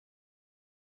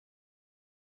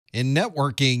In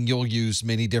networking, you'll use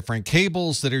many different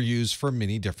cables that are used for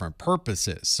many different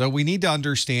purposes. So we need to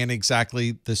understand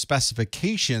exactly the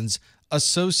specifications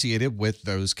associated with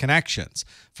those connections.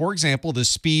 For example, the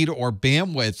speed or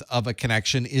bandwidth of a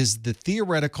connection is the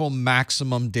theoretical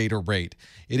maximum data rate.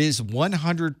 It is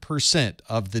 100%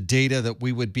 of the data that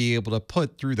we would be able to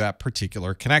put through that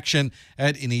particular connection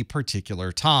at any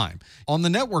particular time. On the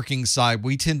networking side,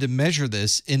 we tend to measure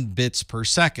this in bits per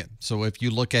second. So if you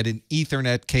look at an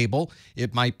Ethernet cable,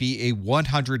 it might be a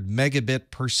 100 megabit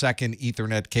per second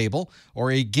Ethernet cable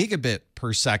or a gigabit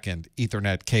per second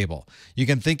Ethernet cable. You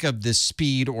can think of this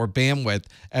speed or bandwidth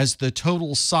as the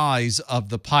total size of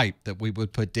the pipe that we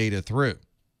would put data through.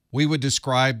 We would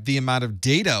describe the amount of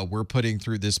data we're putting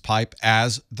through this pipe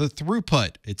as the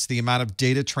throughput. It's the amount of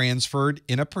data transferred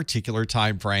in a particular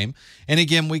time frame. And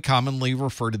again, we commonly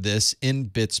refer to this in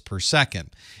bits per second.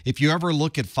 If you ever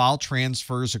look at file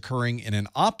transfers occurring in an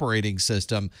operating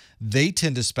system, they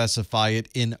tend to specify it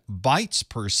in bytes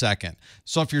per second.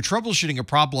 So if you're troubleshooting a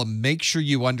problem, make sure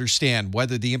you understand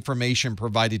whether the information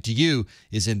provided to you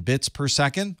is in bits per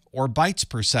second or bytes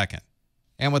per second.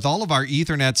 And with all of our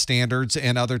Ethernet standards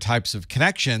and other types of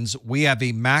connections, we have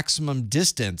a maximum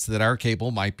distance that our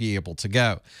cable might be able to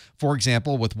go. For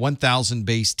example, with 1000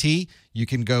 base T, you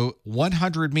can go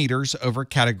 100 meters over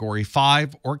Category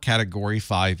 5 or Category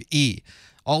 5E.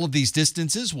 All of these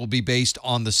distances will be based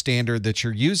on the standard that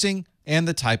you're using and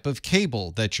the type of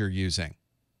cable that you're using.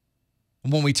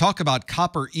 When we talk about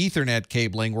copper Ethernet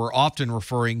cabling, we're often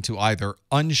referring to either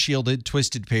unshielded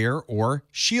twisted pair or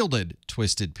shielded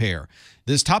twisted pair.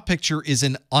 This top picture is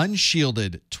an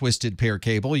unshielded twisted pair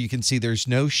cable. You can see there's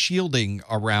no shielding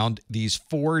around these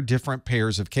 4 different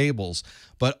pairs of cables,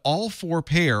 but all 4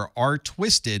 pair are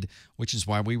twisted, which is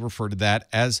why we refer to that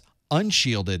as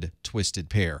unshielded twisted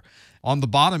pair. On the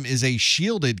bottom is a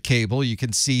shielded cable. You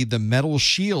can see the metal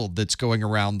shield that's going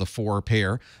around the 4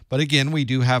 pair. But again, we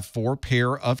do have 4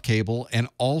 pair of cable, and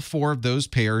all 4 of those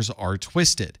pairs are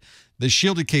twisted. The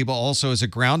shielded cable also has a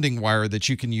grounding wire that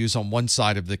you can use on one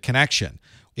side of the connection.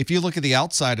 If you look at the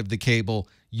outside of the cable,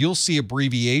 you'll see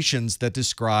abbreviations that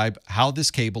describe how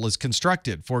this cable is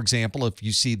constructed. For example, if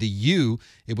you see the U,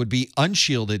 it would be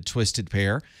unshielded twisted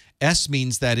pair. S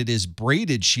means that it is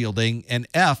braided shielding, and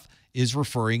F is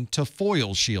referring to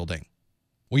foil shielding.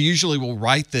 We usually will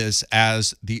write this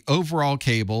as the overall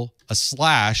cable, a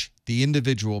slash, the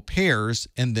individual pairs,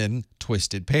 and then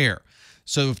twisted pair.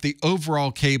 So if the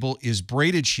overall cable is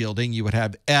braided shielding, you would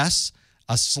have S,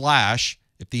 a slash.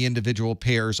 If the individual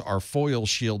pairs are foil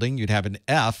shielding, you'd have an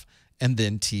F, and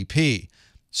then TP.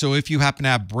 So if you happen to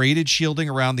have braided shielding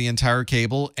around the entire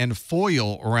cable and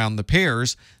foil around the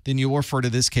pairs, then you will refer to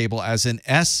this cable as an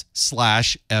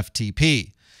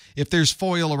S/FTP. If there's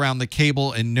foil around the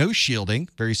cable and no shielding,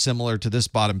 very similar to this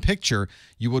bottom picture,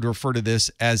 you would refer to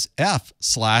this as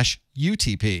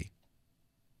F/UTP.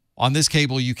 On this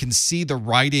cable, you can see the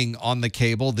writing on the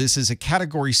cable. This is a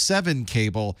Category 7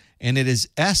 cable, and it is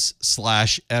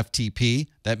S/FTP.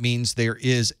 That means there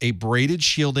is a braided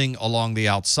shielding along the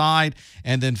outside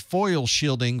and then foil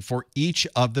shielding for each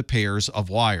of the pairs of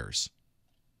wires.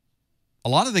 A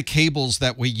lot of the cables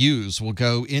that we use will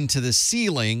go into the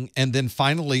ceiling and then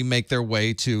finally make their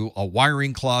way to a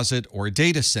wiring closet or a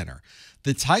data center.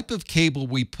 The type of cable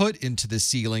we put into the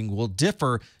ceiling will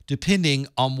differ depending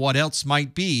on what else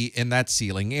might be in that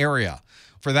ceiling area.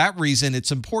 For that reason,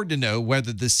 it's important to know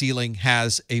whether the ceiling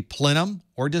has a plenum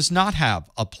or does not have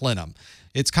a plenum.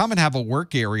 It's common to have a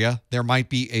work area. There might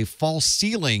be a false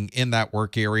ceiling in that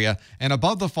work area, and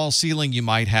above the false ceiling, you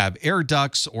might have air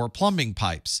ducts or plumbing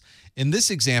pipes. In this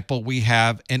example, we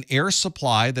have an air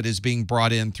supply that is being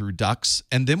brought in through ducts,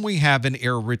 and then we have an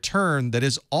air return that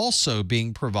is also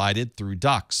being provided through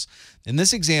ducts. In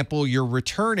this example, your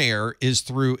return air is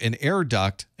through an air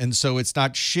duct, and so it's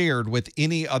not shared with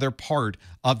any other part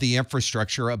of the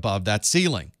infrastructure above that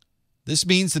ceiling. This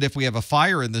means that if we have a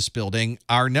fire in this building,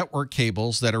 our network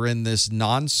cables that are in this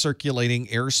non-circulating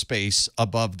airspace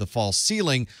above the false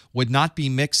ceiling would not be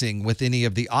mixing with any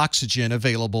of the oxygen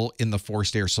available in the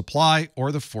forced air supply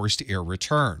or the forced air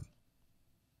return.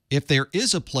 If there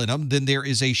is a plenum, then there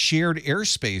is a shared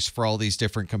airspace for all these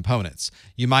different components.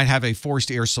 You might have a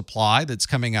forced air supply that's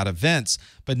coming out of vents,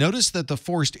 but notice that the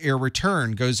forced air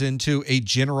return goes into a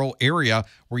general area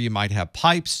where you might have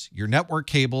pipes, your network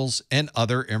cables, and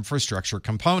other infrastructure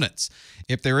components.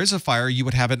 If there is a fire, you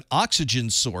would have an oxygen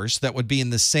source that would be in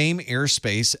the same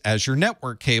airspace as your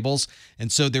network cables, and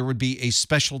so there would be a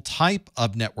special type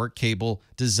of network cable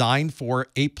designed for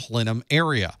a plenum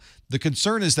area. The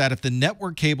concern is that if the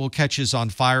network cable catches on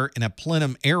fire in a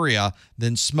plenum area,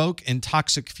 then smoke and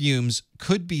toxic fumes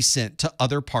could be sent to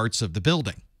other parts of the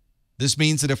building. This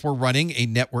means that if we're running a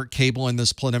network cable in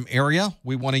this plenum area,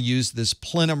 we want to use this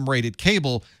plenum-rated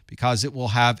cable because it will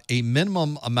have a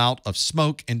minimum amount of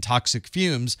smoke and toxic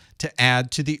fumes to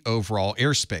add to the overall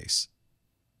airspace.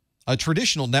 A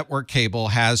traditional network cable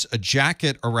has a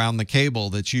jacket around the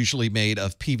cable that's usually made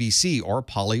of PVC or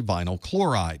polyvinyl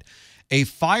chloride. A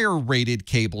fire-rated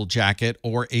cable jacket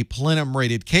or a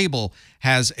plenum-rated cable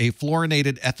has a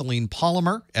fluorinated ethylene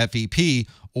polymer, FEP,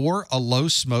 or a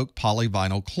low-smoke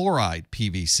polyvinyl chloride,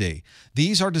 PVC.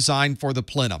 These are designed for the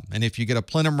plenum, and if you get a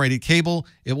plenum-rated cable,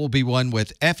 it will be one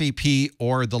with FEP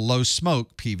or the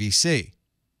low-smoke PVC.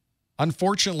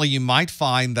 Unfortunately, you might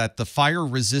find that the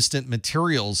fire-resistant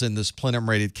materials in this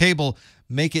plenum-rated cable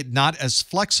make it not as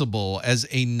flexible as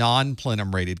a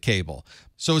non-plenum-rated cable.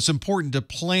 So it's important to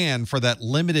plan for that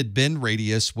limited bend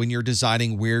radius when you're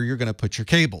designing where you're going to put your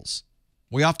cables.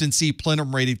 We often see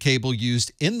plenum-rated cable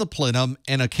used in the plenum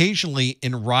and occasionally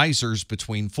in risers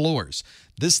between floors.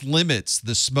 This limits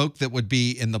the smoke that would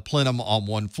be in the plenum on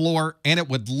one floor, and it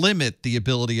would limit the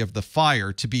ability of the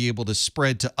fire to be able to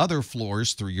spread to other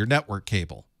floors through your network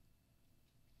cable.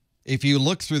 If you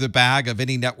look through the bag of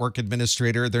any network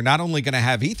administrator, they're not only going to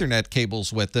have Ethernet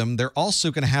cables with them, they're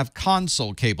also going to have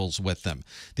console cables with them.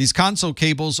 These console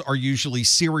cables are usually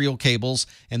serial cables,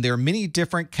 and there are many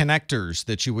different connectors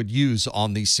that you would use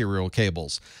on these serial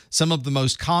cables. Some of the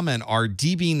most common are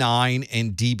DB9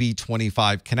 and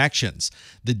DB25 connections.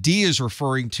 The D is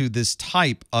referring to this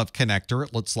type of connector.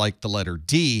 It looks like the letter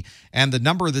D, and the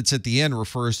number that's at the end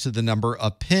refers to the number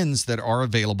of pins that are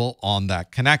available on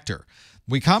that connector.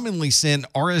 We commonly send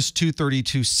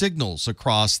RS-232 signals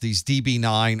across these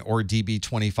DB9 or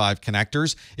DB25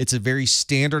 connectors. It's a very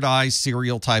standardized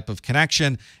serial type of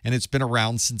connection, and it's been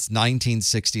around since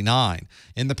 1969.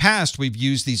 In the past, we've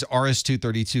used these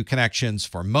RS-232 connections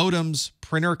for modems,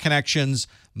 printer connections,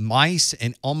 mice,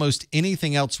 and almost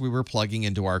anything else we were plugging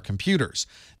into our computers.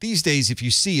 These days, if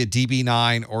you see a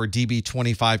DB9 or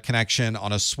DB25 connection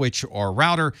on a switch or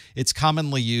router, it's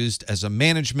commonly used as a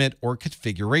management or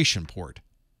configuration port.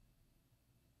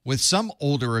 With some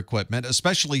older equipment,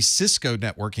 especially Cisco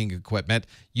networking equipment,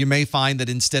 you may find that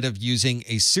instead of using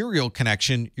a serial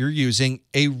connection, you're using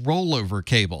a rollover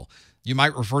cable. You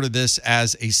might refer to this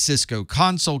as a Cisco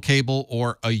console cable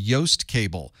or a Yoast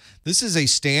cable. This is a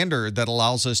standard that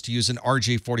allows us to use an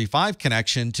RJ45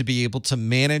 connection to be able to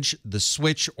manage the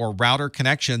switch or router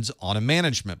connections on a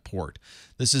management port.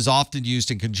 This is often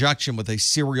used in conjunction with a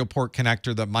serial port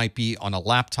connector that might be on a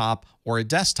laptop or a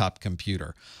desktop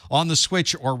computer. On the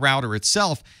switch or router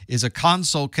itself is a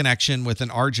console connection with an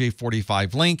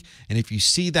RJ45 link, and if you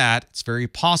see that, it's very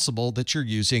possible that you're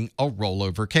using a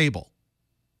rollover cable.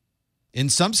 In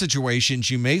some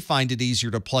situations, you may find it easier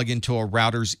to plug into a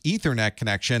router's Ethernet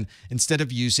connection instead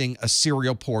of using a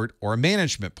serial port or a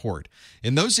management port.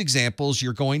 In those examples,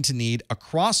 you're going to need a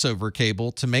crossover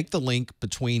cable to make the link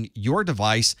between your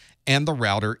device and the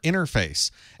router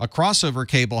interface. A crossover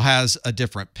cable has a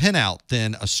different pinout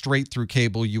than a straight-through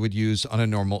cable you would use on a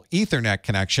normal Ethernet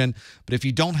connection, but if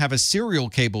you don't have a serial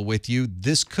cable with you,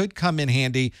 this could come in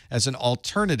handy as an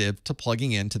alternative to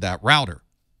plugging into that router.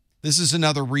 This is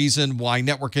another reason why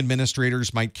network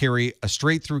administrators might carry a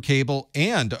straight-through cable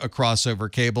and a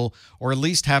crossover cable, or at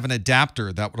least have an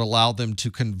adapter that would allow them to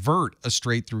convert a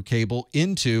straight-through cable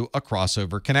into a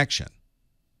crossover connection.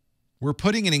 We're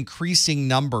putting an increasing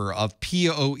number of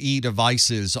PoE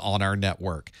devices on our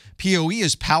network. PoE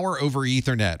is Power over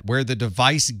Ethernet, where the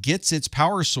device gets its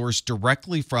power source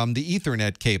directly from the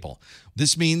Ethernet cable.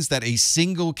 This means that a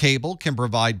single cable can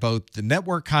provide both the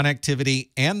network connectivity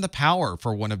and the power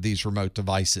for one of these remote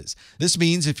devices. This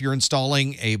means if you're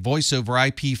installing a voice over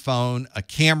IP phone, a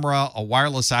camera, a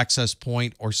wireless access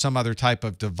point, or some other type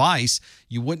of device,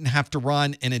 you wouldn't have to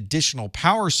run an additional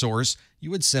power source.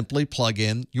 You would simply plug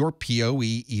in your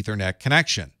PoE Ethernet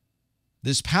connection.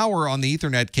 This power on the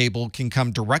Ethernet cable can come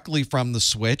directly from the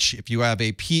switch. If you have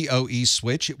a PoE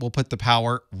switch, it will put the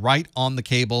power right on the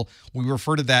cable. We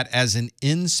refer to that as an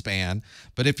in-span.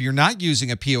 But if you're not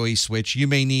using a PoE switch, you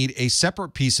may need a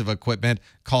separate piece of equipment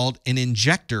called an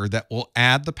injector that will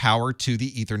add the power to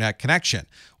the Ethernet connection.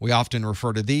 We often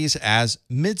refer to these as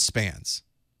mid-spans.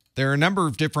 There are a number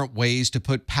of different ways to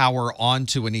put power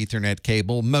onto an Ethernet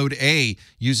cable. Mode A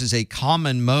uses a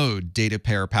common mode data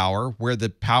pair power, where the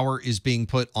power is being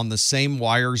put on the same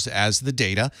wires as the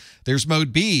data. There's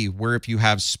mode B, where if you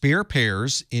have spare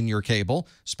pairs in your cable,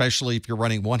 especially if you're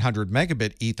running 100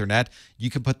 megabit Ethernet, you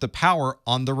can put the power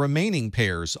on the remaining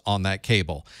pairs on that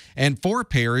cable. And 4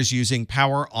 pair is using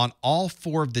power on all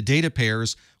 4 of the data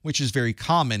pairs, which is very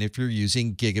common if you're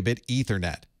using gigabit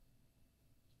Ethernet.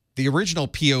 The original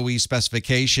PoE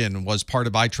specification was part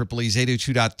of IEEE's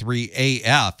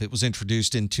 802.3AF. It was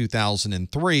introduced in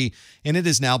 2003, and it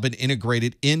has now been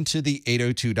integrated into the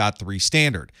 802.3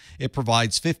 standard. It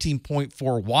provides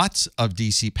 15.4 watts of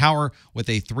DC power with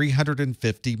a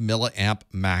 350 milliamp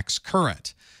max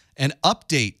current. An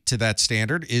update to that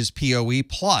standard is PoE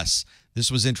Plus. This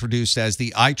was introduced as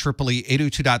the IEEE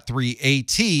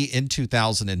 802.3AT in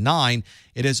 2009.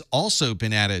 It has also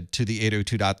been added to the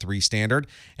 802.3 standard,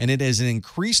 and it has an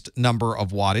increased number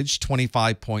of wattage,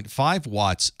 25.5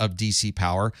 watts of DC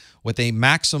power, with a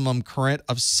maximum current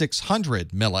of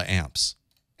 600 milliamps.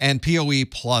 And PoE++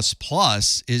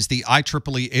 is the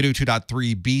IEEE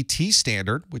 802.3 BT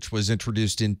standard, which was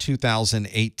introduced in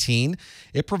 2018.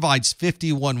 It provides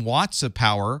 51 watts of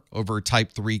power over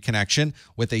Type 3 connection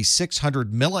with a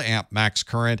 600 milliamp max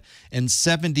current and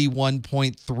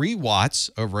 71.3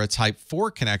 watts over a Type 4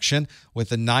 connection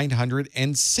with a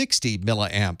 960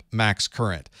 milliamp max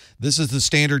current. This is the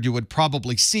standard you would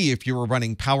probably see if you were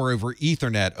running power over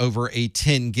Ethernet over a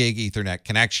 10 gig Ethernet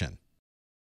connection.